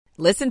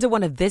Listen to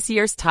one of this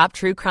year's top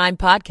true crime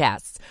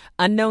podcasts.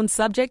 Unknown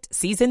Subject,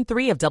 Season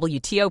 3 of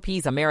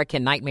WTOP's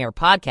American Nightmare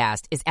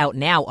podcast is out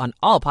now on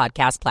all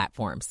podcast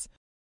platforms.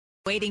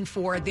 Waiting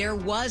for, there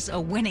was a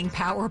winning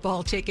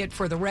Powerball ticket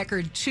for the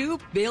record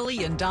 $2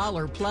 billion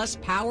plus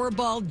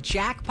Powerball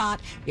jackpot.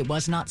 It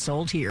was not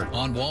sold here.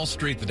 On Wall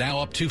Street, the Dow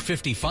up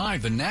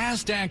 255, the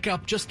NASDAQ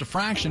up just a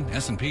fraction,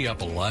 S&P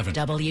up 11.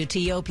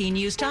 WTOP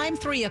News Time,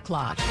 3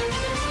 o'clock.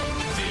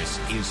 This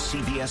is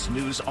CBS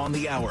News on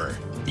the Hour,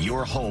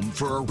 your home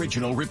for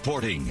original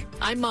reporting.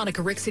 I'm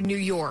Monica Ricks in New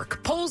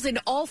York. Polls in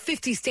all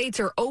 50 states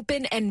are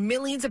open and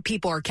millions of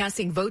people are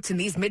casting votes in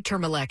these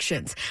midterm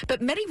elections.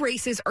 But many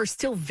races are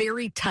still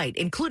very tight,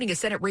 including a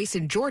Senate race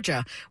in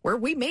Georgia, where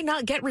we may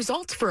not get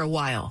results for a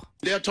while.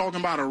 They're talking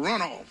about a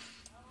runoff.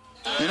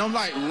 And I'm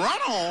like,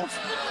 runoff?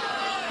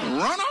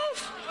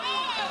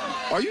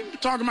 Runoff? Are you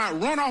talking about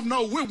runoff?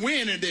 No, we're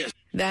winning this.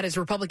 That is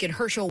Republican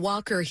Herschel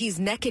Walker. He's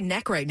neck and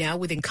neck right now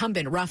with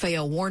incumbent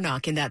Raphael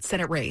Warnock in that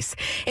Senate race.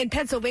 In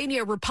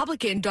Pennsylvania,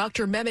 Republican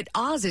Dr. Mehmet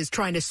Oz is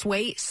trying to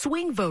sway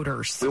swing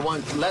voters. We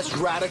want less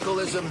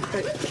radicalism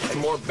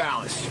and more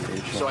balance.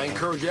 So I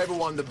encourage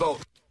everyone to vote.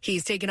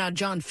 He's taken on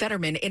John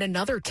Fetterman in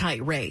another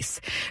tight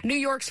race. New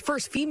York's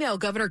first female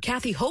governor,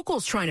 Kathy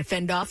Hochul's trying to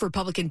fend off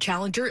Republican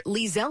challenger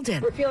Lee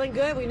Zeldin. We're feeling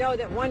good. We know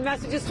that one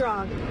message is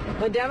strong.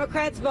 When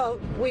Democrats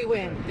vote, we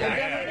win.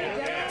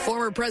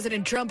 Former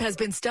President Trump has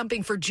been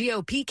stumping for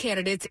GOP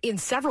candidates in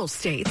several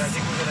states. I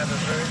think we're going to have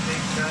a very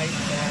big night,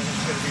 and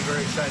it's going to be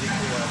very exciting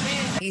for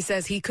us. He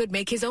says he could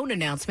make his own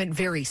announcement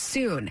very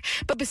soon.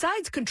 But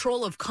besides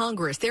control of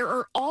Congress, there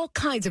are all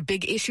kinds of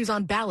big issues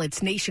on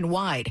ballots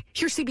nationwide.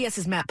 Here's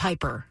CBS's Matt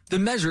Piper. The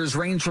measures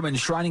range from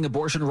enshrining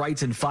abortion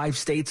rights in 5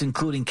 states,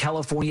 including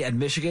California and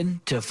Michigan,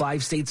 to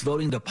 5 states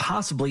voting to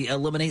possibly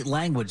eliminate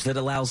language that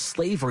allows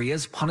slavery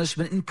as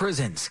punishment in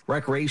prisons.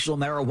 Recreational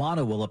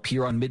marijuana will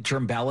appear on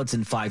midterm ballots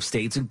in 5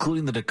 states,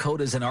 including the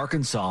Dakotas and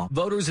Arkansas.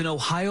 Voters in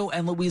Ohio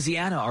and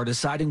Louisiana are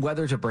deciding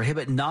whether to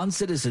prohibit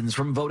non-citizens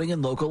from voting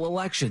in local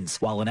elections,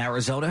 while in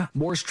Arizona,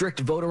 more strict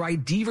voter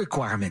ID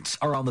requirements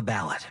are on the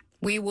ballot.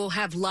 We will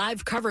have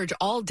live coverage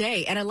all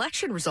day and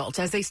election results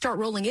as they start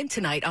rolling in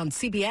tonight on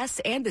CBS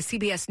and the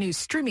CBS News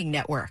streaming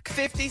network.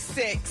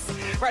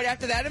 56. Right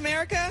after that,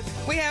 America,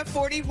 we have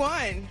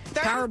 41.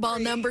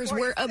 Powerball numbers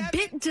were a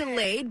bit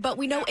delayed, but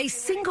we know a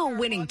single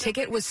winning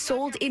ticket was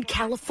sold in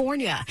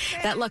California.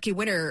 That lucky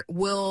winner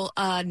will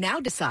now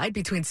decide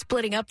between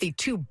splitting up the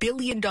 $2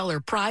 billion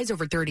prize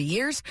over 30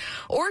 years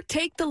or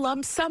take the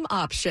lump sum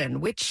option,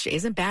 which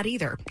isn't bad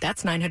either.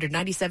 That's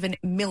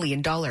 $997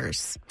 million.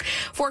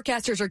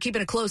 Forecasters are keeping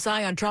a close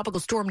eye on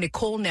Tropical Storm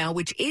Nicole now,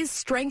 which is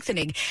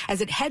strengthening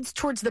as it heads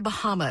towards the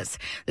Bahamas.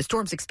 The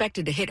storm's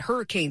expected to hit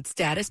hurricane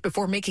status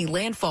before making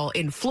landfall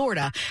in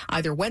Florida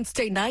either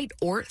Wednesday night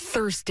or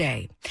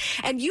Thursday.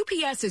 And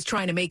UPS is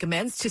trying to make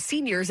amends to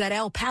seniors at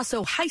El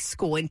Paso High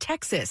School in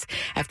Texas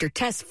after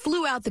Tess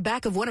flew out the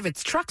back of one of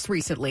its trucks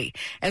recently.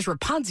 Ezra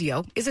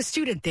Ponzio is a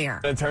student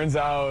there. It turns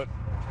out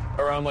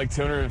around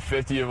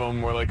 250 of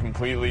them were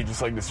completely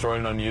just destroyed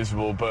and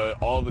unusable,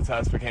 but all the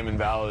tests became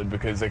invalid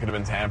because they could have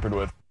been tampered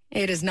with.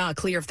 It is not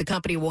clear if the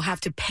company will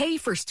have to pay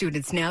for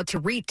students now to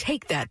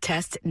retake that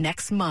test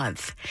next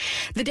month.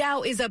 The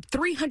Dow is up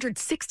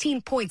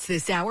 316 points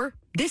this hour.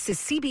 This is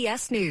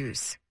CBS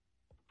News.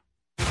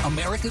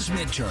 America's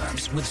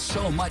midterms, with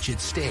so much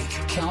at stake.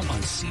 Count on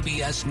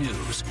CBS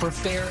News for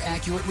fair,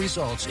 accurate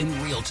results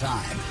in real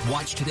time.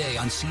 Watch today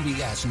on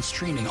CBS and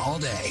streaming all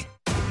day.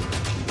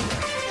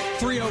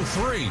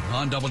 3:03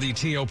 on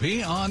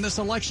WTOP on this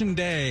election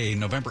day,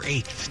 November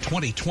 8th,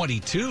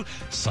 2022.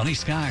 Sunny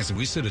skies, and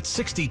we sit at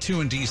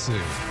 62 in D.C.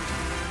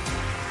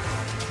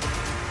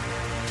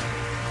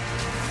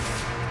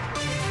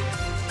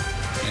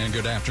 And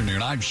good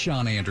afternoon. I'm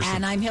Sean Anderson.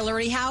 And I'm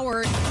Hillary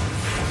Howard.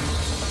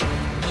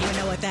 You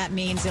know what that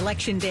means.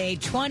 Election Day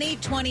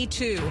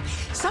 2022.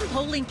 Some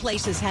polling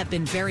places have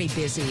been very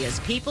busy as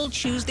people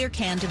choose their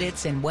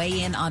candidates and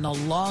weigh in on a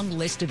long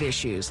list of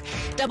issues.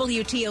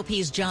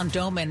 WTOP's John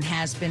Domen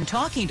has been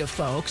talking to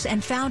folks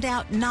and found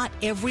out not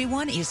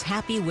everyone is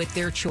happy with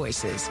their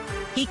choices.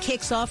 He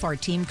kicks off our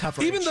team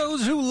coverage. Even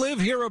those who live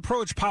here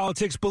approach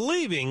politics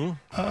believing,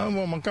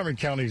 well, Montgomery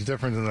County is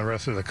different than the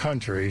rest of the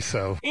country,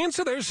 so. And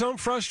so there's some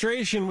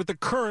frustration with the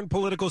current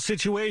political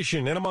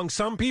situation. And among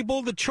some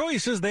people, the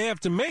choices they have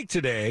to make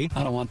today.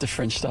 I don't want the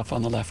fringe stuff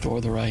on the left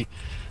or the right.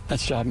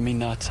 That's driving me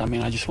nuts. I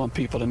mean, I just want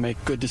people to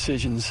make good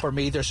decisions. For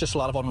me, there's just a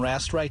lot of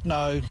unrest right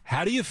now.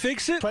 How do you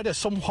fix it? Try to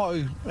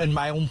somehow, in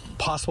my own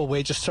possible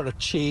way, just sort of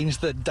change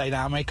the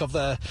dynamic of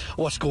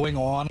what's going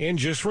on. And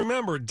just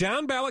remember,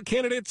 down ballot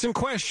candidates and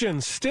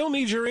questions still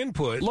need your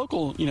input.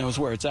 Local, is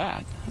where it's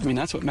at. I mean,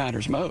 that's what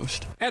matters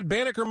most. At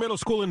Banneker Middle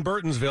School in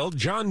Burtonsville,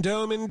 John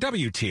Domen,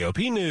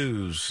 WTOP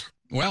News.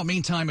 Well,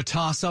 meantime, a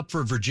toss-up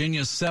for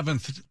Virginia's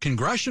 7th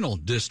congressional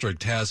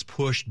district has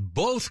pushed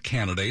both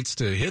candidates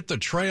to hit the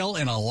trail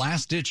in a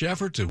last-ditch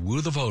effort to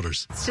woo the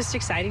voters. It's just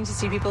exciting to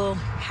see people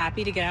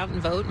happy to get out and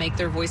vote, make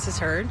their voices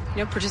heard,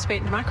 participate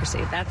in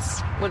democracy.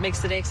 That's what makes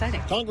the day exciting.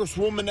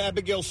 Congresswoman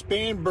Abigail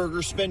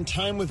Spanberger spent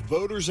time with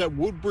voters at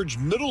Woodbridge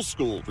Middle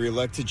School.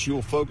 Re-elected, she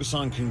will focus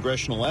on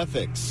congressional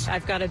ethics.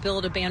 I've got a bill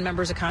to ban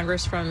members of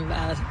Congress from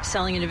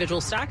selling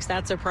individual stocks.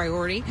 That's a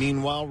priority.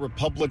 Meanwhile,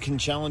 Republican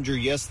challenger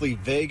Yesli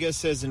Vega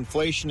says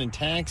inflation and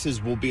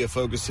taxes will be a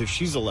focus if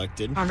she's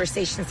elected.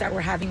 Conversations that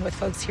we're having with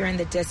folks here in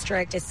the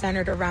district is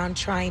centered around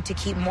trying to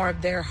keep more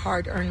of their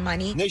hard-earned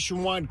money.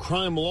 Nationwide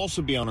crime will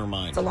also be on her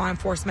mind. As a law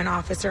enforcement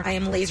officer, I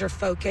am laser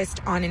focused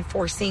on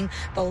enforcing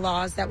the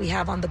laws that we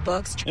have on the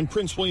books. In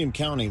Prince William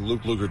County,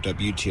 Luke Luger,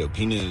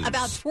 WTOP News.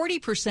 About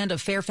 40%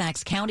 of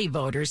Fairfax County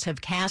voters have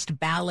cast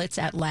ballots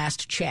at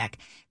last check.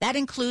 That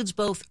includes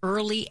both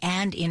early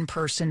and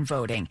in-person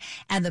voting.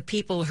 And the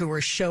people who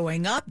are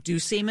showing up do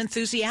seem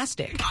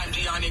enthusiastic. I'm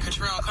Gianni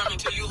Cottrell coming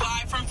to you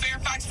live from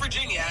Fairfax,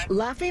 Virginia.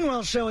 Laughing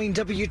while showing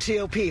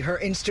WTOP her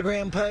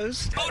Instagram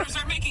post. Voters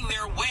are making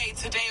their way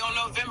today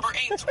on November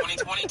 8th,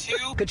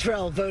 2022.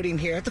 Cottrell voting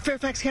here at the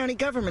Fairfax County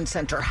Government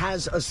Center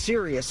has a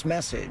serious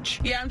message.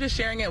 Yeah, I'm just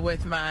sharing it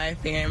with my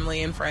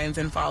family and friends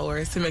and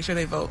followers to make sure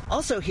they vote.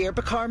 Also here,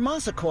 Bakar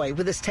Masakoy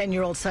with his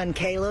 10-year-old son,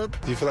 Caleb.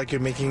 Do you feel like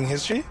you're making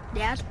history?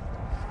 Yeah.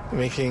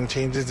 Making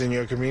changes in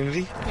your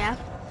community? Yeah.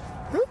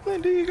 Oh,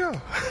 there you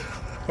go.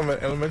 I'm an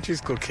elementary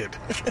school kid.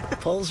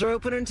 Polls are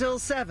open until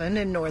 7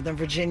 in Northern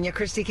Virginia.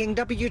 Christy King,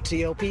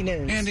 WTOP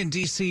News. And in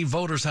D.C.,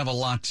 voters have a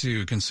lot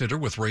to consider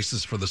with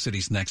races for the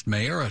city's next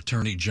mayor,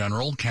 attorney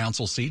general,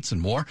 council seats, and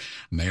more.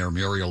 Mayor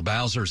Muriel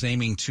Bowser is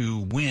aiming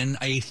to win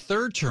a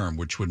third term,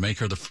 which would make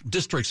her the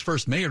district's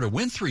first mayor to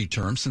win 3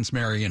 terms since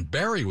Marion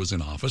Barry was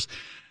in office.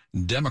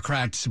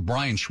 Democrat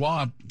Brian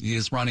Schwab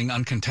is running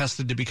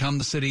uncontested to become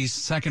the city's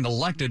second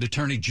elected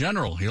attorney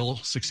general. He'll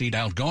succeed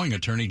outgoing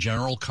attorney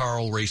general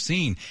Karl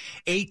Racine.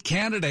 8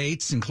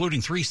 candidates, including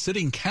 3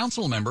 sitting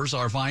council members,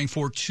 are vying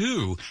for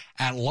 2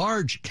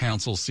 at-large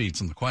council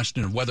seats. And the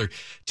question of whether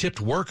tipped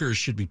workers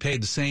should be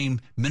paid the same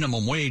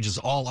minimum wage as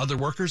all other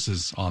workers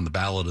is on the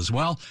ballot as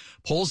well.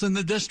 Polls in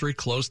the district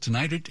close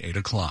tonight at 8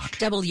 o'clock.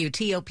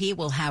 WTOP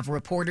will have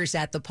reporters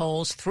at the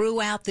polls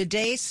throughout the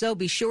day, so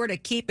be sure to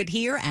keep it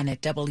here and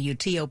at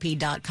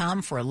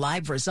WTOP.com for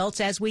live results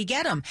as we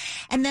get them.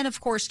 And then,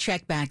 of course,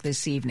 check back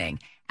this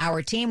evening.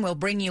 Our team will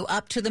bring you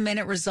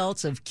up-to-the-minute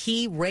results of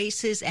key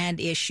races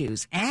and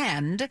issues.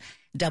 And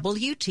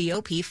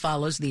WTOP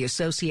follows the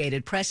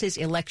Associated Press's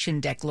election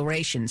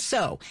declaration.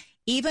 So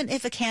even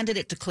if a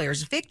candidate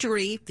declares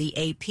victory, the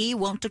AP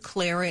won't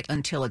declare it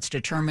until it's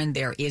determined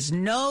there is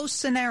no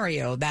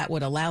scenario that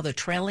would allow the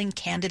trailing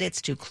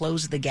candidates to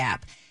close the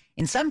gap.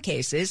 In some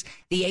cases,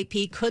 the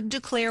AP could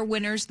declare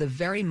winners the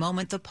very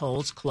moment the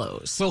polls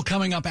close. Well,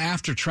 coming up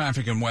after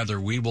traffic and weather,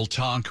 we will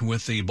talk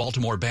with the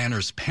Baltimore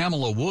Banner's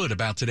Pamela Wood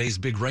about today's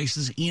big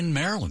races in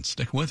Maryland.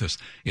 Stick with us.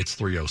 It's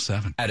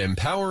 3:07. At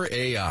Empower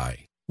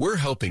AI, we're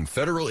helping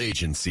federal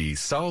agencies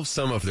solve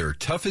some of their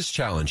toughest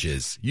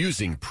challenges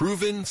using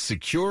proven,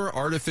 secure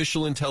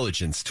artificial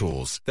intelligence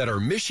tools that are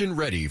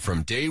mission-ready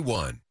from day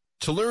one.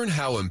 To learn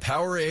how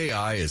Empower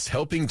AI is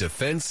helping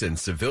defense and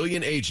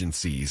civilian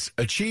agencies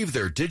achieve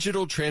their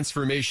digital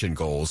transformation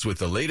goals with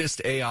the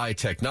latest AI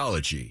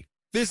technology,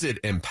 visit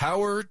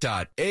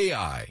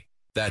empower.ai.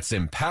 That's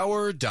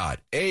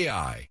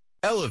empower.ai.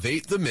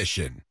 Elevate the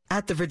mission.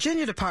 At the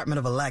Virginia Department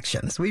of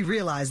Elections, we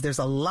realize there's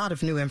a lot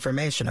of new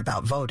information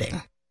about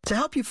voting. To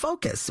help you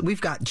focus,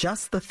 we've got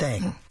just the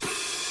thing.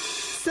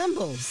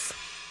 Symbols.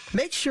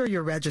 Make sure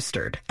you're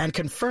registered and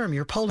confirm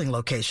your polling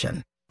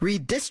location.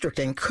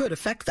 Redistricting could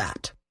affect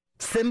that.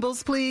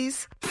 Symbols,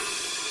 please.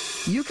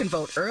 You can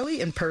vote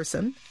early in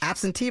person,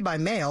 absentee by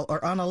mail,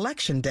 or on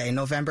Election Day,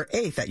 November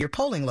 8th at your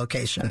polling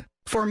location.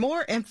 For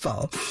more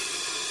info,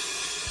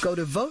 go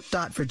to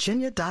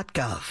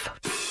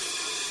vote.virginia.gov.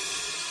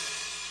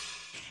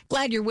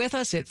 Glad you're with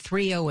us at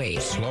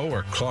 3:08. Slow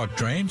or clogged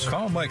drains?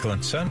 Call Michael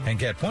 & Son and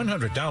get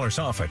 $100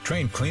 off a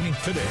drain cleaning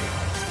today.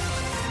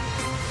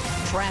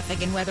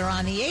 Traffic and weather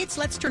on the 8s.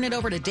 Let's turn it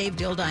over to Dave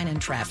Dildine in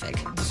traffic.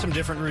 Some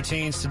different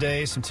routines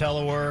today, some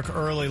telework,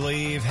 early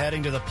leave,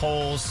 heading to the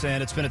polls,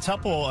 and it's been a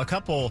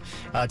couple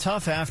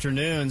tough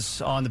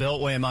afternoons on the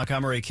Beltway in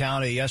Montgomery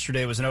County.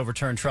 Yesterday was an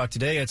overturned truck.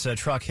 Today it's a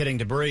truck hitting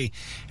debris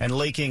and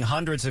leaking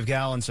hundreds of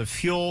gallons of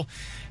fuel.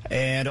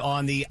 And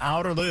on the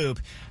outer loop,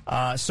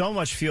 so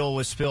much fuel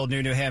was spilled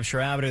near New Hampshire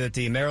Avenue that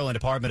the Maryland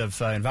Department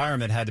of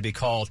Environment had to be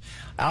called.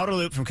 Outer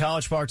loop from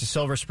College Park to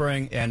Silver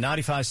Spring and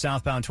 95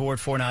 southbound toward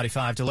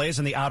 495. Delays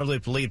in the outer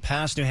loop lead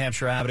past New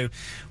Hampshire Avenue,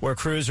 where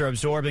crews are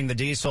absorbing the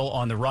diesel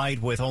on the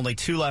right with only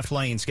 2 left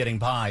lanes getting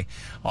by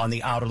on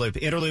the outer loop.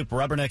 Interloop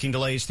rubbernecking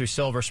delays through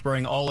Silver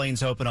Spring. All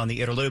lanes open on the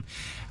Interloop.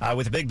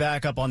 With a big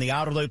backup on the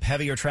outer loop,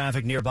 heavier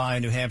traffic nearby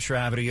New Hampshire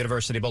Avenue,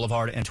 University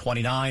Boulevard, and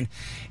 29.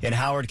 In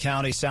Howard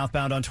County,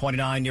 southbound on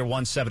 29 near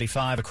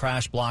 175, a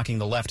crash blocking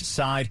the left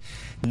side.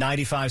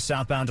 95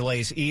 southbound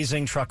delays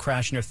easing. Truck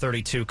crash near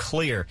 32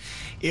 clear.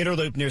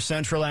 Interloop near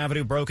Central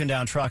Avenue, broken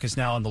down truck is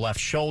now on the left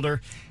shoulder.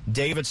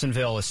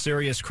 Davidsonville, a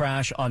serious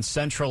crash on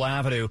Central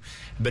Avenue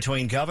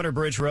between Governor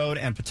Bridge Road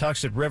and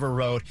Patuxent River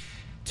Road.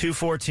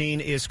 214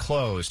 is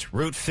closed.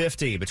 Route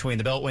 50 between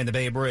the Beltway and the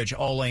Bay Bridge,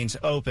 all lanes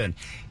open.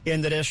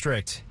 In the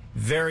district,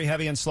 very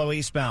heavy and slow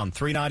eastbound,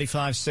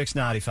 395,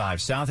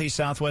 695. Southeast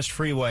Southwest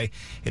Freeway.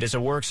 It is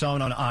a work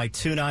zone on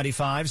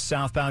I-295,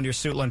 southbound near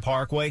Suitland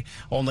Parkway.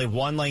 Only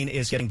 1 lane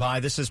is getting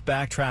by. This is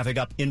back traffic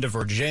up into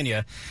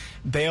Virginia.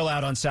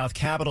 Bailout on South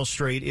Capitol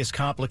Street is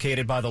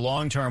complicated by the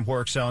long-term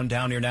work zone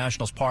down near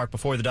Nationals Park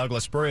before the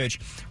Douglas Bridge,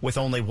 with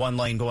only 1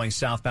 lane going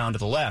southbound to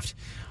the left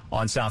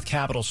on South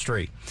Capitol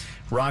Street.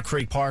 Rock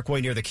Creek Parkway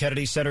near the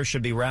Kennedy Center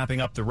should be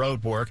wrapping up the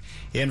road work.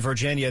 In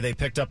Virginia, they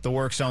picked up the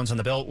work zones on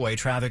the Beltway.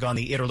 Traffic on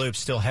the Interloop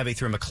still heavy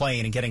through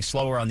McLean and getting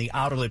slower on the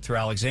Outer Loop through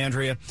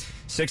Alexandria.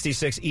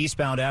 66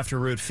 eastbound after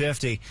Route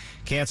 50.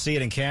 Can't see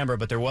it in camera,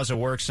 but there was a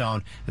work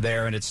zone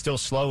there, and it's still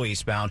slow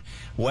eastbound.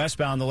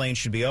 Westbound, the lane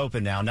should be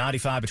open now.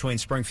 95 between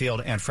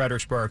Springfield and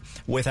Fredericksburg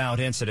without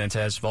incident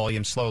as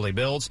volume slowly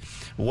builds.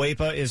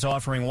 WAEPA is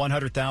offering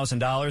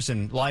 $100,000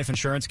 in life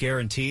insurance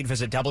guaranteed.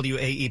 Visit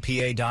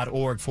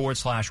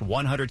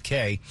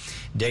WAEPA.org/100K.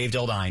 Dave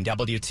Dildine,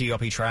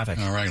 WTOP Traffic.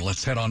 All right,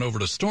 let's head on over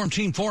to Storm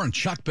Team 4 and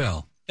Chuck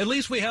Bell. At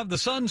least we have the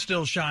sun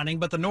still shining,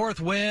 but the north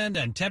wind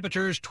and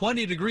temperatures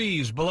 20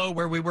 degrees below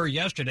where we were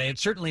yesterday. It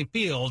certainly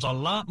feels a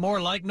lot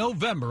more like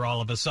November all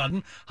of a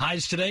sudden.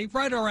 Highs today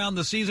right around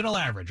the seasonal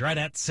average, right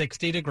at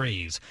 60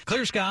 degrees.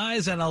 Clear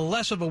skies and a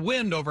less of a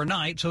wind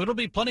overnight, so it'll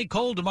be plenty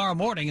cold tomorrow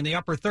morning in the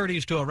upper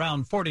 30s to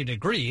around 40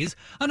 degrees.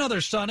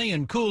 Another sunny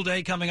and cool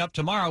day coming up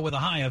tomorrow with a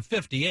high of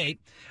 58.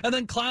 And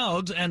then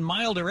clouds and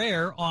milder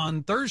air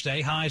on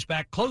Thursday, highs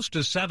back close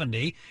to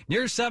 70,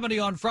 near 70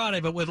 on Friday,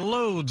 but with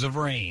loads of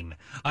rain.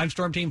 I'm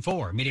Storm Team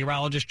 4,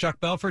 meteorologist Chuck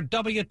Bell for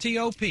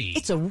WTOP.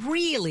 It's a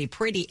really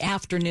pretty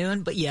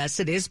afternoon, but yes,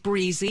 it is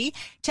breezy.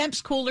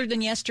 Temps cooler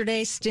than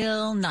yesterday,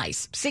 still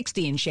nice.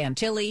 60 in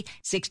Chantilly,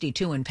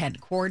 62 in Penn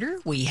Quarter.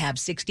 We have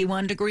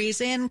 61 degrees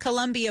in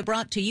Columbia,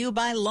 brought to you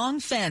by Long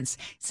Fence.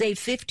 Save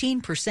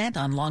 15%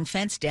 on Long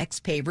Fence decks,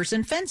 pavers,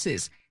 and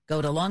fences.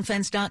 Go to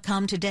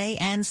longfence.com today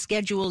and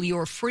schedule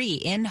your free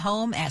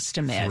in-home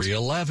estimate.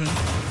 311.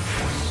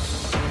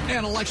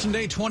 And Election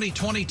Day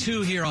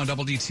 2022 here on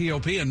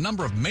WTOP. A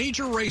number of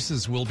major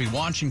races we'll be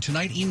watching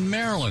tonight in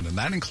Maryland, and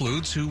that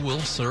includes who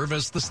will serve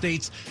as the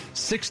state's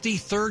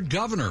 63rd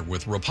governor,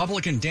 with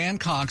Republican Dan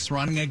Cox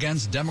running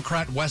against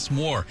Democrat Wes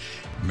Moore.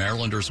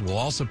 Marylanders will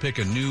also pick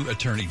a new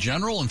attorney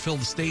general and fill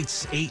the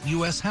state's 8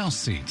 U.S. House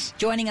seats.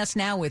 Joining us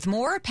now with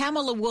more,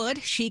 Pamela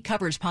Wood. She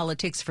covers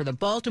politics for the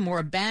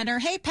Baltimore Banner.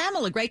 Hey,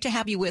 Pamela, great to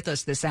have you with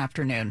us this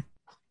afternoon.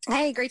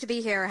 Hey, great to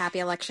be here. Happy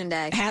Election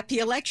Day. Happy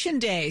Election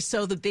Day.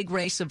 So the big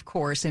race, of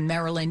course, in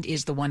Maryland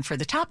is the one for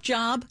the top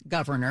job,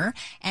 governor,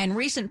 and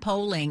recent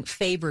polling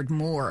favored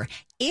Moore.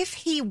 If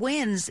he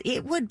wins,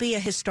 it would be a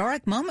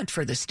historic moment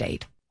for the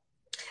state.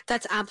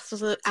 That's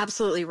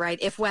absolutely right.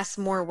 If Wes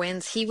Moore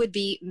wins, he would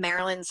be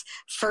Maryland's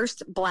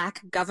first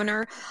black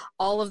governor.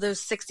 All of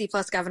those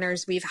 60-plus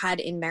governors we've had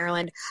in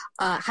Maryland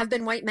have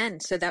been white men,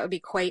 so that would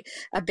be quite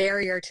a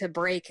barrier to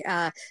break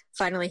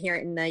finally here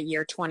in the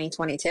year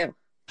 2022.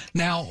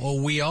 Now,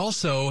 we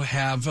also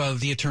have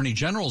the Attorney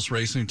General's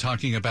race, and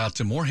talking about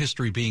more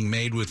history being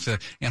made with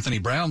Anthony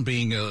Brown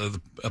being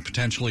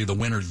potentially the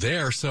winner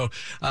there. So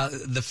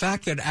the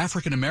fact that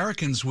African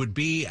Americans would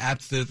be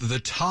at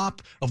the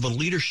top of the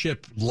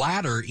leadership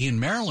ladder in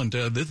Maryland,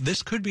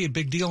 this could be a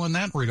big deal in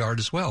that regard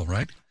as well,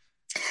 right?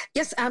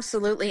 Yes,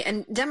 absolutely.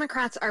 And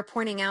Democrats are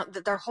pointing out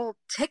that their whole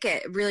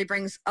ticket really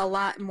brings a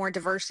lot more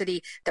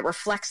diversity that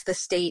reflects the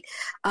state.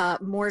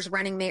 Moore's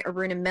running mate,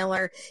 Aruna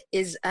Miller,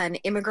 is an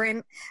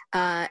immigrant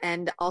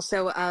and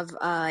also of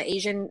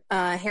Asian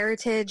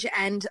heritage.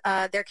 And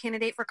their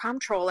candidate for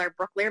comptroller,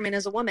 Brooke Learman,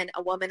 is a woman.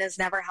 A woman has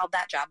never held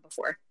that job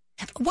before.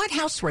 What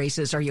House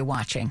races are you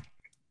watching?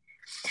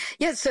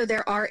 Yeah, so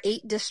there are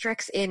 8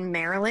 districts in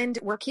Maryland.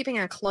 We're keeping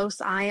a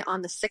close eye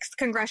on the 6th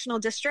congressional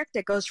district.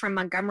 It goes from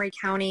Montgomery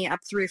County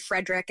up through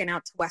Frederick and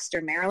out to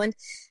Western Maryland.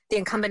 The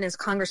incumbent is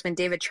Congressman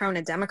David Trone,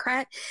 a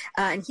Democrat,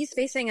 and he's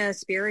facing a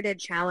spirited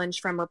challenge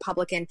from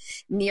Republican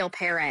Neil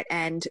Parrott,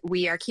 and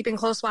we are keeping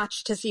close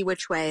watch to see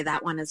which way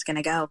that one is going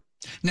to go.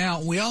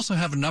 Now, we also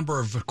have a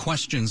number of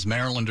questions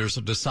Marylanders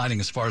are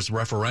deciding as far as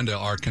referenda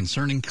are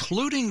concerned,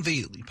 including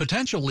the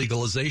potential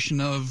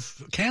legalization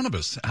of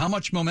cannabis. How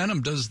much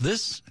momentum does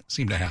this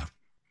seem to have?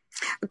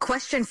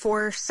 Question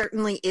 4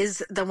 certainly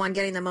is the one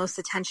getting the most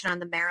attention on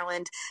the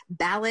Maryland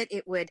ballot.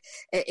 It would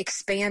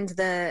expand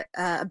the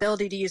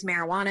ability to use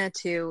marijuana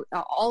to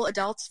all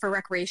adults for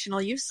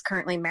recreational use.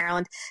 Currently,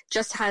 Maryland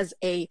just has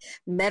a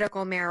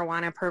medical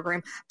marijuana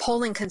program.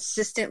 Polling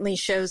consistently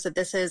shows that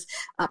this is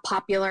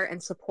popular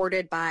and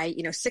supported by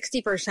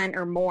 60%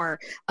 or more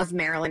of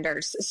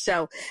Marylanders.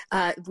 So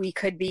we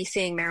could be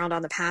seeing Maryland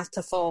on the path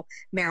to full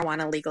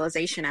marijuana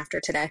legalization after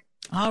today.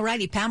 All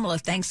righty, Pamela,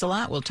 thanks a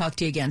lot. We'll talk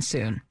to you again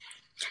soon.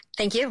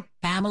 Thank you.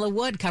 Pamela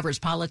Wood covers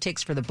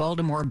politics for the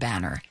Baltimore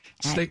Banner.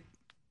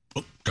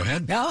 Go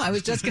ahead. No, I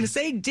was just going to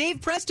say,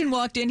 Dave Preston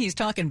walked in. He's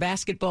talking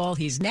basketball.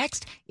 He's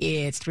next.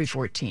 It's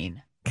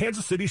 3:14.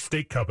 Kansas City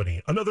Steak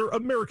Company, another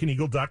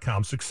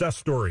AmericanEagle.com success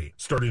story.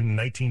 Started in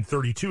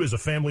 1932 as a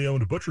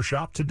family-owned butcher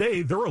shop,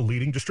 today they're a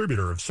leading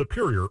distributor of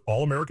superior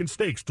all-American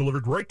steaks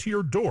delivered right to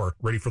your door,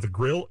 ready for the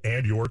grill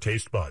and your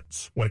taste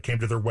buds. When it came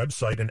to their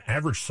website, an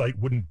average site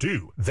wouldn't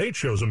do. They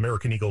chose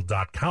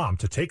AmericanEagle.com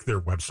to take their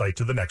website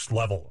to the next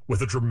level.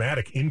 With a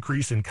dramatic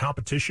increase in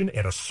competition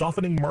and a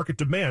softening market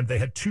demand, they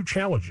had 2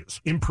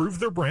 challenges: improve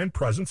their brand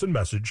presence and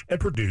message and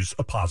produce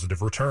a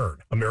positive return.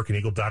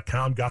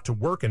 AmericanEagle.com got to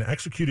work and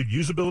executed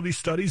usability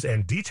studies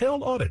and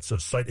detailed audits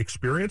of site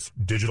experience,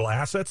 digital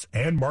assets,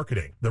 and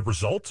marketing. The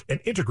result? An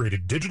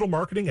integrated digital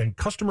marketing and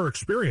customer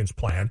experience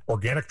plan,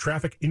 organic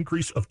traffic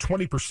increase of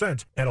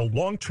 20%, and a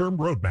long-term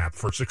roadmap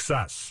for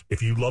success.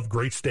 If you love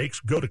great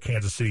steaks, go to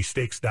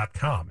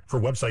kansascitysteaks.com for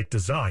website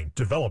design,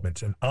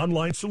 development, and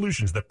online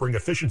solutions that bring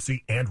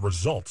efficiency and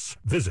results.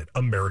 Visit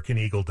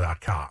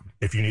AmericanEagle.com.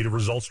 If you need a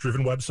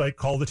results-driven website,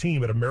 call the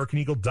team at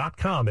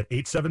AmericanEagle.com at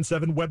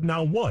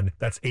 877-WEBNOW1.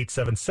 That's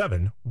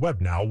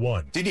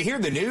 877-WEBNOW1. Did you hear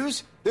the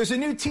news? There's a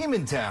new team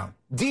in town.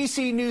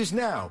 DC News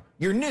Now,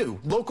 your new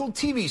local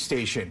TV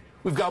station.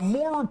 We've got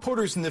more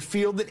reporters in the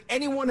field than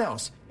anyone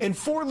else in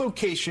 4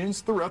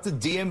 locations throughout the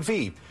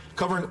DMV,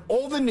 covering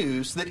all the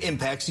news that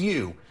impacts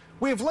you.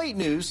 We have late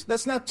news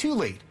that's not too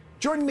late.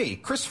 Join me,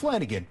 Chris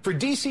Flanagan, for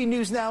DC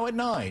News Now at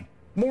 9.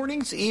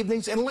 Mornings,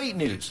 evenings, and late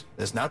news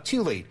that's not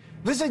too late.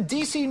 Visit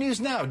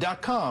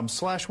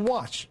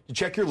dcnewsnow.com/watch to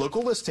check your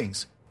local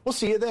listings. We'll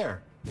see you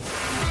there.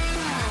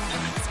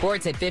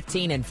 Sports at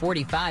 15 and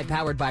 45,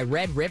 powered by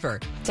Red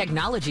River.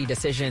 Technology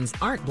decisions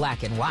aren't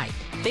black and white.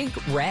 Think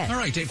red. All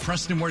right, Dave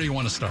Preston, where do you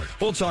want to start?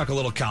 We'll talk a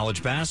little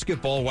college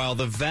basketball. While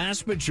the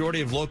vast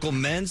majority of local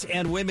men's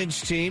and women's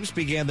teams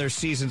began their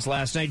seasons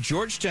last night,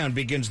 Georgetown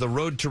begins the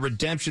road to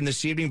redemption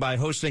this evening by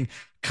hosting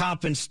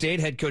Coppin State.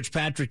 Head coach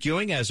Patrick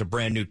Ewing has a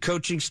brand new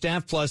coaching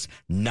staff plus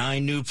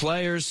 9 new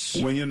players.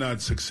 When you're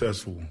not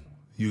successful,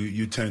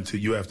 you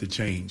have to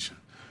change.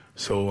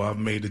 So I've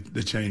made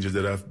the changes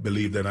that I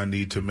believe that I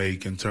need to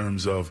make in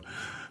terms of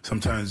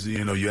sometimes,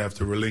 you have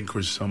to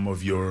relinquish some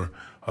of your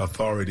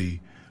authority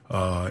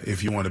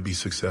if you want to be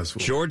successful.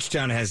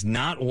 Georgetown has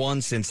not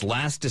won since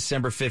last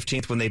December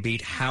 15th when they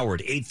beat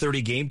Howard.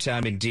 8:30 game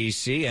time in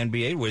D.C.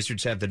 NBA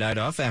Wizards have the night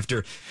off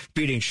after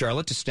beating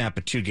Charlotte to snap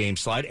a 2-game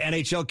slide.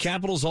 NHL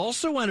Capitals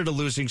also ended a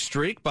losing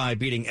streak by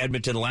beating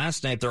Edmonton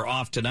last night. They're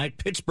off tonight.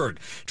 Pittsburgh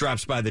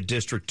drops by the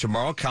district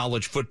tomorrow.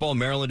 College football,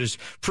 Maryland has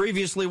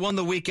previously won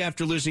the week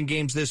after losing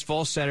games this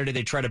fall. Saturday,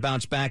 they try to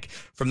bounce back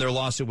from their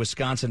loss at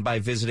Wisconsin by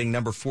visiting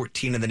number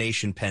 14 in the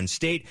nation, Penn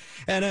State.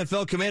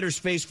 NFL Commanders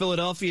face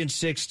Philadelphia in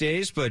 6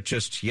 days, but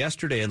just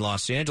yesterday in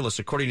Los Angeles,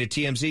 according to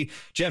TMZ,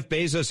 Jeff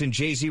Bezos and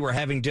Jay-Z were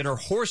having dinner.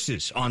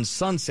 Horses on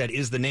Sunset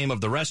is the name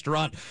of the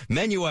restaurant.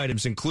 Menu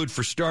items include,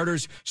 for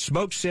starters,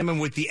 smoked salmon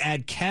with the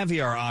add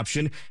caviar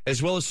option,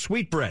 as well as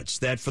sweetbreads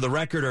that, for the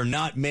record, are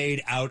not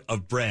made out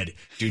of bread.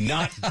 Do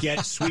not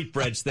get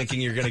sweetbreads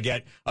thinking you're going to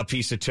get a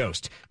piece of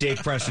toast.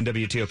 Dave Preston,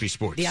 WTOP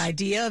Sports. The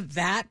idea of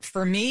that,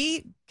 for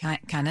me,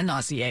 kind of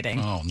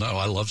nauseating. Oh, no,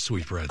 I love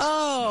sweetbreads.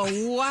 Oh,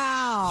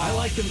 wow. I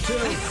like them,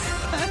 too.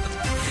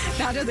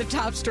 Now to the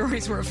top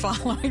stories we're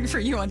following for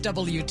you on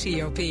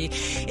WTOP.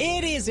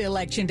 It is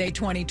Election Day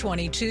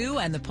 2022,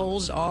 and the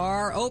polls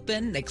are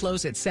open. They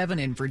close at 7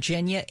 in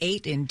Virginia,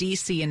 8 in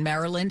D.C. and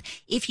Maryland.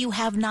 If you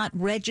have not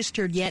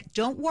registered yet,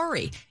 don't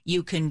worry.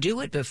 You can do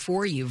it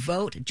before you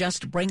vote.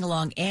 Just bring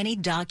along any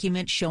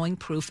document showing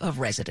proof of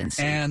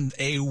residency. And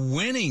a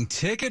winning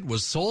ticket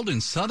was sold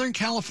in Southern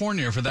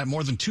California for that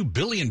more than $2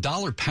 billion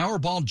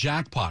Powerball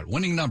jackpot.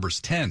 Winning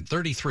numbers 10,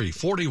 33,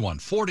 41,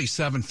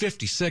 47,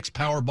 56,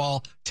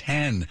 Powerball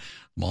 10.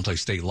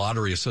 Multi-State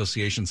Lottery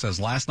Association says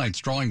last night's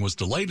drawing was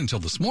delayed until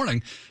this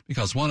morning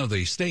because one of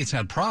the states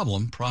had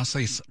problem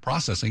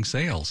processing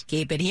sales.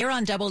 Keep it here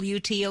on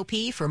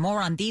WTOP for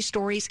more on these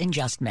stories in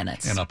just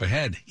minutes. And up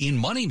ahead in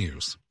Money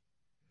News.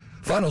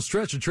 Final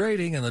stretch of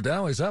trading, and the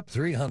Dow is up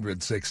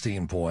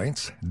 316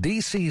 points.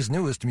 D.C.'s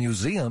newest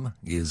museum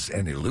is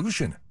an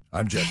illusion.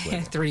 I'm Jeff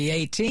Whittle.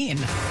 318.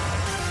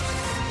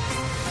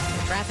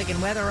 Traffic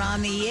and weather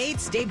on the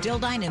 8th. Dave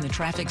Dildine in the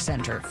traffic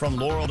center. From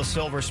Laurel to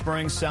Silver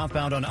Springs,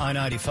 southbound on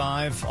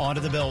I-95,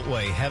 onto the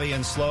Beltway. Heavy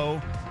and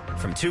slow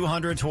from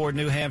 200 toward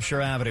New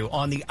Hampshire Avenue.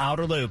 On the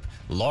outer loop,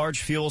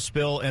 large fuel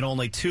spill and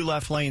only 2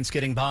 left lanes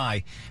getting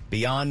by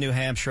beyond New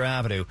Hampshire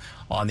Avenue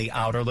on the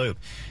outer loop.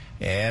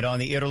 And on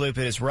the Interloop,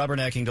 it is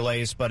rubbernecking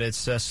delays, but it's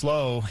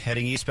slow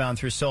heading eastbound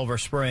through Silver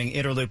Spring.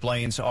 Interloop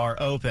lanes are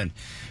open.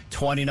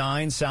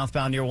 29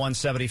 southbound near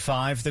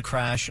 175, the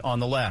crash on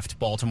the left.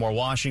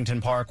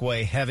 Baltimore-Washington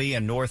Parkway, heavy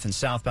and north and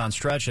southbound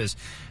stretches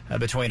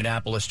between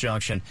Annapolis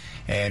Junction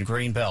and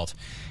Greenbelt.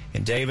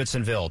 In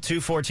Davidsonville,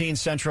 214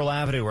 Central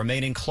Avenue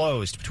remaining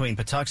closed between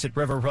Patuxent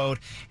River Road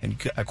and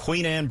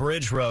Queen Anne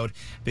Bridge Road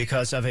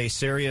because of a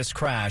serious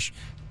crash.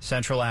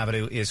 Central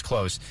Avenue is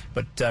closed,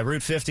 but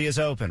Route 50 is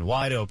open,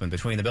 wide open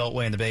between the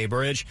Beltway and the Bay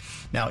Bridge.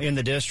 Now in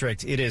the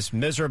district, it is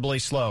miserably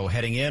slow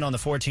heading in on the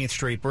 14th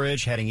Street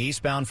Bridge, heading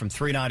eastbound from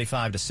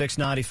 395 to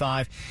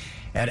 695.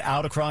 And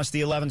out across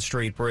the 11th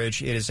Street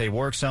Bridge, it is a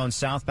work zone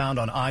southbound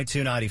on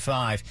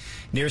I-295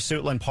 near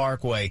Suitland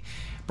Parkway,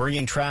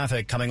 bringing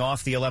traffic coming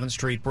off the 11th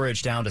Street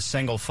Bridge down to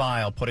single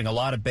file, putting a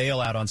lot of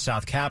bailout on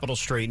South Capitol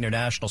Street near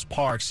Nationals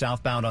Park,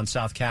 southbound on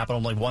South Capitol,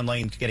 only one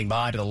lane getting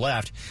by to the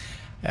left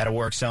at a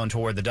work zone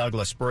toward the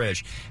Douglas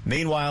Bridge.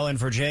 Meanwhile, in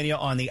Virginia,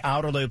 on the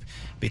outer loop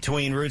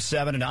between Route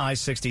 7 and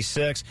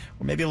I-66,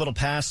 or maybe a little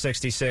past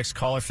 66,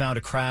 caller found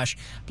a crash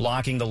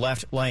blocking the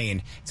left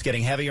lane. It's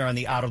getting heavier on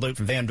the outer loop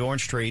from Van Dorn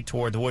Street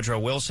toward the Woodrow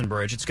Wilson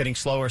Bridge. It's getting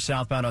slower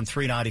southbound on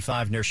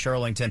 395 near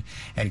Shirlington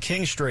and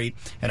King Street,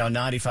 and on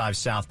 95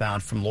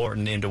 southbound from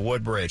Lorton into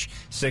Woodbridge.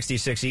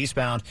 66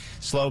 eastbound,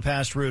 slow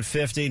past Route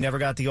 50. Never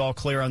got the all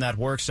clear on that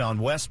work zone.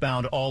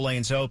 Westbound, all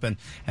lanes open,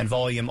 and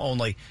volume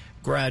only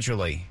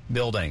gradually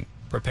building.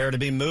 Prepare to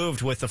be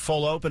moved with the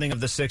full opening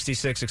of the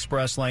 66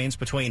 express lanes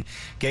between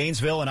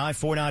Gainesville and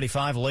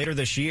I-495 later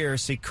this year.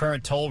 See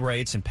current toll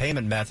rates and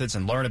payment methods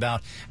and learn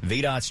about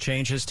VDOT's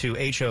changes to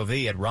HOV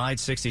at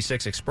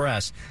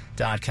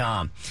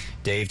Ride66Express.com.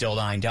 Dave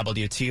Dildine,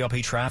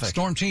 WTOP Traffic.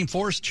 Storm Team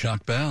 4's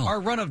Chuck Bell. Our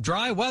run of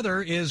dry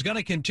weather is going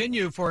to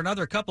continue for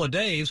another couple of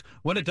days.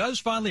 When it does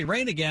finally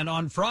rain again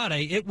on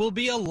Friday, it will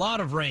be a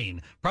lot of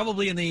rain.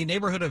 Probably in the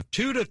neighborhood of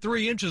 2 to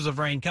 3 inches of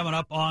rain coming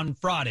up on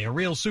Friday. A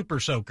real super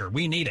soaker.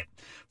 We need it.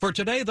 For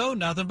today, though,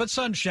 nothing but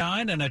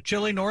sunshine and a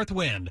chilly north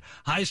wind.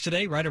 Highs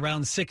today right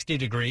around 60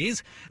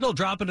 degrees. It'll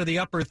drop into the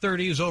upper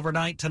 30s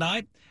overnight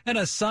tonight. And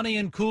a sunny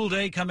and cool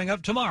day coming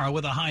up tomorrow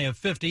with a high of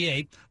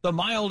 58. The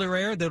milder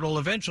air that will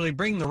eventually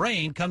bring the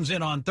rain comes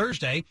in on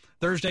Thursday.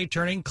 Thursday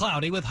turning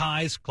cloudy with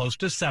highs close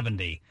to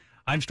 70.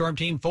 I'm Storm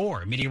Team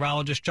 4,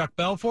 meteorologist Chuck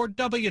Bell for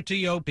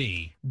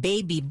WTOP.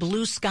 Baby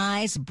blue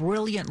skies,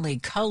 brilliantly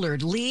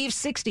colored leaves,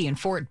 60 in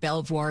Fort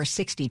Belvoir,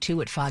 62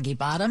 at Foggy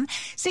Bottom,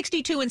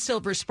 62 in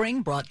Silver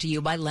Spring, brought to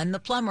you by Len the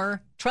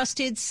Plumber.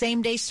 Trusted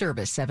same-day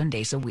service 7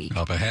 days a week.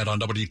 Up ahead on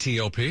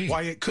WTOP.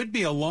 Why it could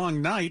be a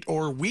long night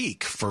or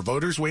week for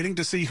voters waiting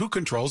to see who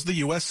controls the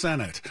U.S.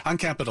 Senate. On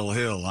Capitol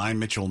Hill, I'm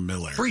Mitchell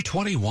Miller.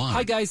 321.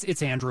 Hi, guys.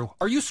 It's Andrew.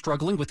 Are you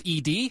struggling with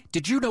ED?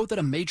 Did you know that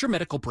a major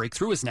medical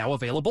breakthrough is now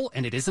available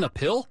and it isn't a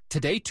pill?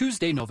 Today,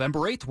 Tuesday, November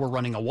 8th, we're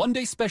running a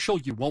one-day special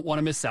you won't want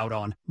to miss out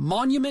on.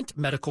 Monument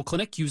Medical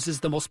Clinic uses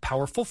the most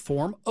powerful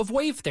form of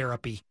wave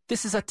therapy.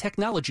 This is a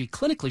technology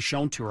clinically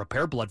shown to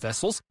repair blood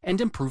vessels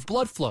and improve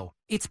blood flow.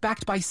 It's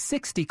backed by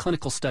 60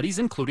 clinical studies,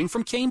 including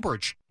from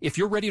Cambridge. If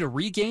you're ready to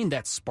regain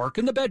that spark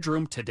in the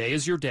bedroom, today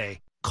is your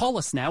day. Call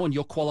us now and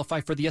you'll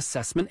qualify for the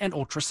assessment and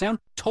ultrasound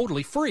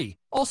totally free.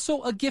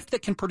 Also, a gift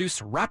that can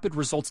produce rapid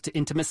results to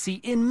intimacy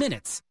in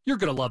minutes. You're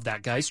going to love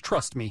that, guys.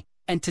 Trust me.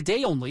 And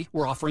today only,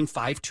 we're offering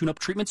 5 tune-up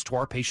treatments to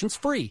our patients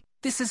free.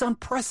 This is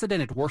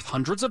unprecedented, worth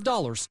hundreds of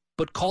dollars.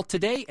 But call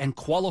today and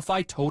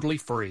qualify totally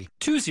free.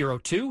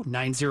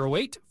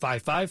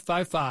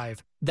 202-908-5555.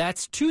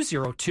 That's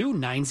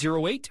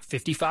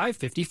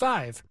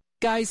 202-908-5555.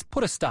 Guys,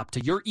 put a stop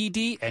to your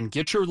ED and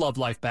get your love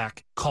life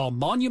back. Call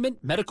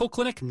Monument Medical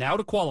Clinic now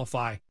to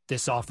qualify.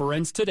 This offer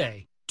ends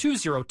today.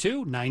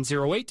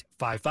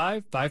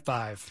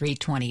 202-908-5555.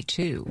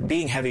 322.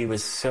 Being heavy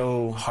was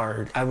so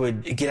hard. I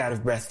would get out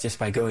of breath just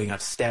by going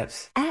up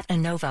steps. At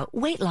Inova,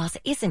 weight loss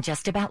isn't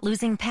just about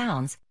losing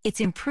pounds. It's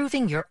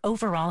improving your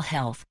overall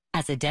health.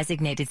 As a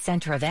designated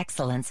center of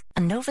excellence,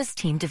 Innova's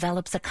team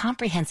develops a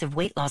comprehensive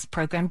weight loss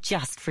program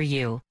just for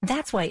you.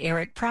 That's why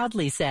Eric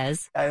proudly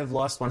says, I have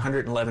lost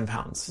 111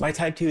 pounds. My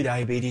type 2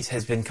 diabetes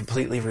has been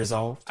completely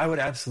resolved. I would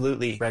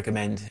absolutely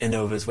recommend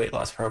Innova's weight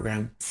loss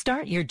program.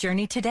 Start your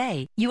journey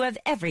today. You have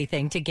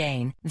everything to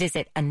gain.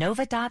 Visit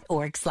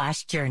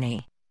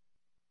Innova.org/journey.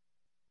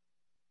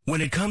 When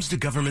it comes to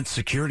government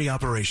security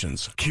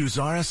operations,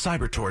 Qzara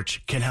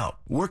CyberTorch can help.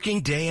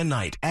 Working day and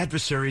night,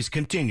 adversaries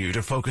continue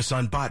to focus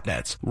on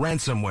botnets,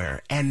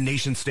 ransomware, and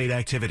nation-state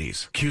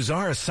activities.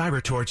 Qzara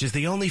CyberTorch is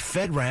the only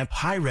FedRAMP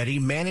high-ready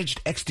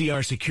managed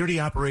XDR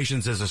security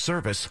operations as a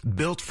service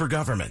built for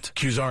government.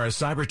 Qzara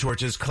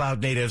CyberTorch's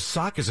cloud-native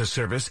SOC as a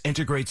service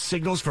integrates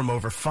signals from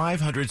over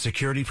 500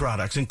 security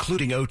products,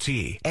 including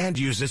OT, and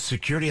uses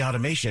security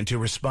automation to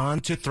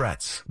respond to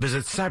threats.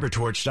 Visit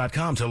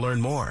cybertorch.com to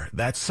learn more.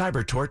 That's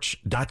cybertorch.com.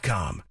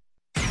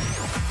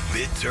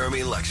 Midterm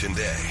Election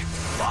Day,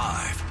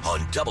 live on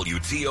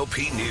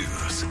WTOP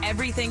News.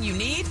 Everything you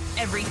need,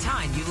 every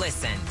time you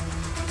listen.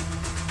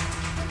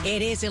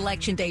 It is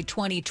Election Day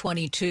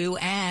 2022,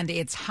 and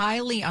it's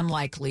highly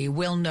unlikely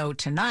we'll know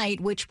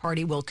tonight which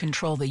party will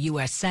control the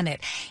U.S.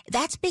 Senate.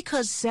 That's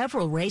because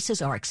several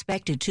races are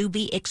expected to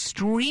be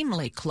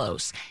extremely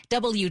close.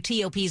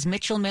 WTOP's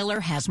Mitchell Miller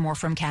has more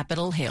from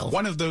Capitol Hill.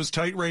 One of those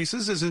tight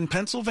races is in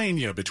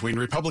Pennsylvania between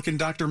Republican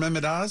Dr.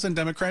 Mehmet Oz and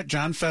Democrat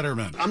John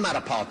Fetterman. I'm not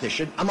a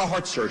politician. I'm a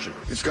heart surgeon.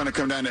 It's going to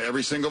come down to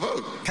every single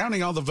vote.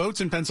 Counting all the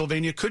votes in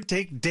Pennsylvania could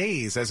take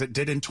days, as it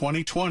did in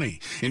 2020.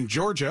 In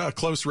Georgia, a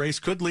close race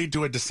could lead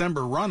to a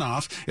December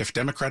runoff if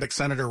Democratic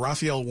Senator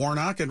Raphael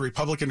Warnock and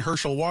Republican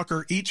Herschel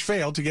Walker each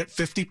failed to get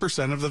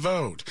 50% of the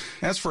vote.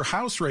 As for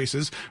House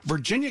races,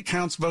 Virginia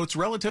counts votes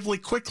relatively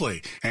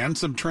quickly, and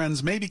some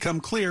trends may become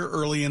clear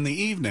early in the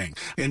evening.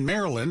 In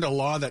Maryland, a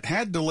law that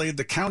had delayed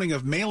the counting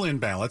of mail-in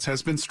ballots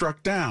has been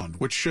struck down,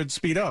 which should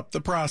speed up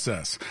the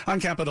process. On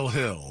Capitol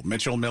Hill,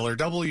 Mitchell Miller,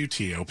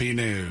 WTOP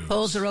News.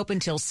 Polls are open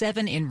till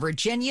 7 in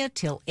Virginia,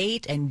 till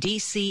 8 in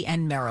D.C.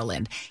 and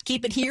Maryland.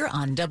 Keep it here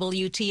on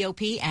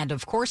WTOP and,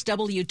 of course,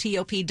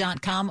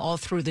 WTOP.com all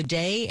through the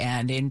day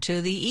and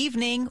into the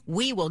evening.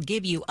 We will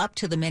give you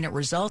up-to-the-minute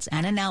results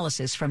and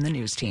analysis from the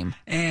news team.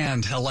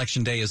 And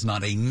Election Day is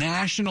not a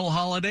national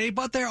holiday,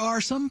 but there are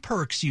some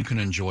perks you can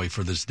enjoy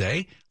for this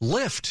day.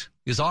 Lyft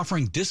is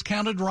offering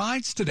discounted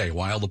rides today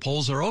while the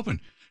polls are open.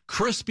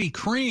 Krispy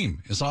Kreme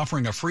is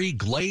offering a free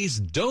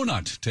glazed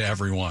donut to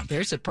everyone.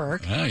 There's a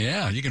perk. Oh,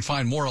 yeah. You can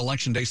find more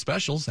Election Day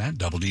specials at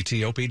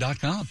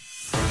WTOP.com.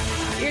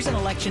 Here's an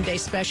Election Day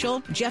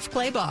special. Jeff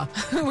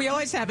Claybaugh. We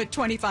always have it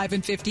 25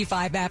 and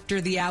 55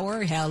 after the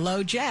hour.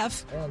 Hello,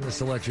 Jeff. On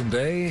this Election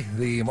Day,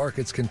 the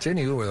markets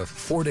continue with a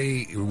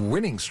 4-day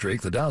winning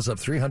streak. The Dow's up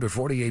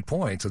 348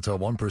 points. It's a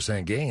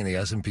 1% gain. The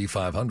S&P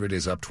 500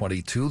 is up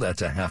 22.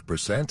 That's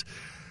 0.5%.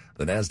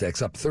 The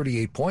Nasdaq's up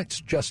 38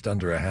 points, just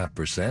under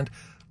 0.5%.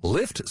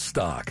 Lyft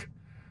stock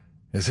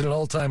is at an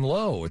all-time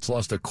low. It's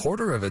lost a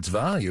quarter of its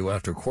value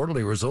after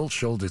quarterly results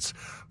showed it's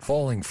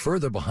falling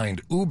further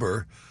behind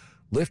Uber.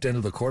 Lyft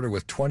ended the quarter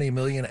with 20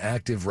 million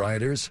active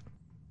riders,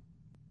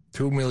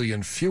 2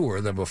 million fewer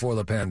than before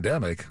the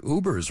pandemic.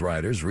 Uber's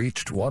riders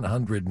reached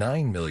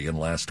 109 million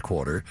last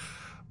quarter.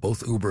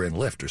 Both Uber and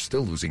Lyft are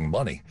still losing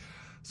money.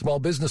 Small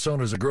business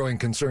owners are growing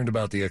concerned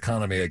about the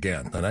economy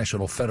again. The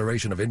National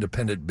Federation of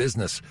Independent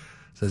Business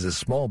says its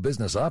small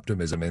business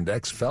optimism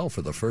index fell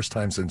for the first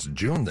time since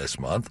June this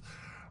month.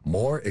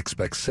 More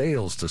expect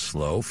sales to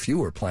slow.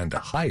 Fewer plan to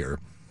hire.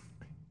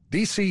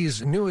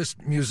 D.C.'s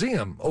newest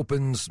museum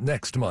opens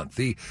next month,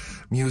 the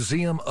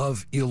Museum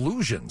of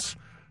Illusions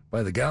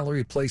by the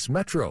Gallery Place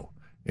Metro.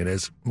 It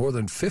has more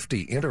than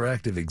 50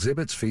 interactive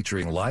exhibits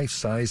featuring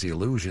life-size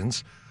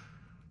illusions.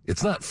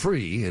 It's not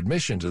free.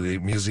 Admission to the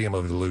Museum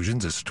of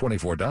Illusions is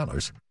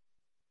 $24.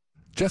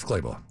 Jeff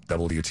Claybaugh,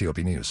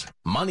 WTOP News.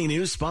 Money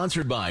News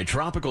sponsored by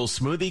Tropical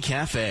Smoothie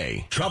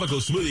Cafe. Tropical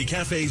Smoothie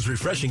Cafe's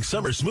refreshing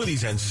summer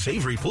smoothies and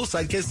savory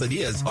poolside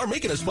quesadillas are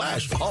making a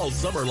splash all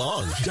summer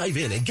long. Dive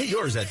in and get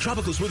yours at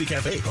Tropical Smoothie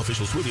Cafe,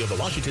 official smoothie of the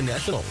Washington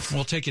Nationals.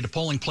 We'll take you to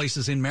polling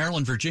places in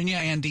Maryland, Virginia,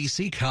 and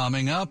D.C.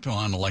 coming up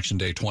on Election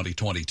Day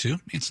 2022.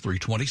 It's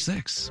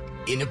 3:26.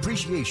 In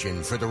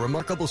appreciation for the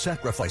remarkable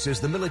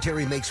sacrifices the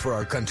military makes for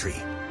our country,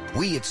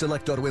 we at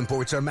Select Auto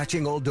Imports are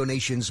matching all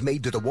donations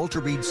made to the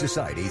Walter Reed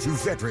Society through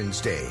Veterans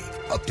Day,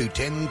 up to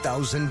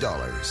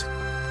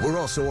 $10,000. We're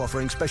also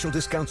offering special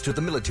discounts to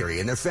the military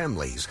and their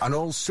families on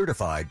all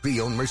certified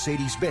pre-owned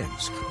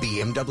Mercedes-Benz,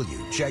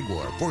 BMW,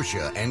 Jaguar,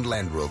 Porsche, and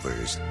Land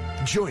Rovers.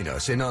 Join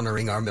us in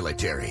honoring our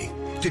military.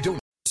 To donate.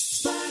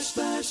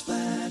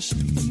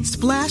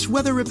 Splash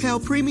Weather Repel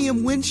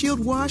Premium Windshield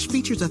Wash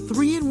features a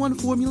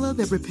 3-in-1 formula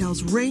that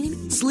repels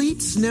rain,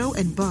 sleet, snow,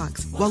 and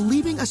bugs while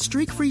leaving a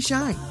streak-free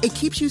shine. It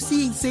keeps you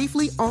seeing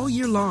safely all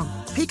year long.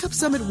 Pick up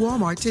some at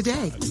Walmart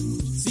today.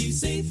 See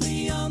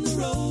safely on the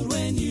road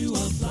when you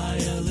apply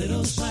a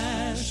little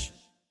Splash.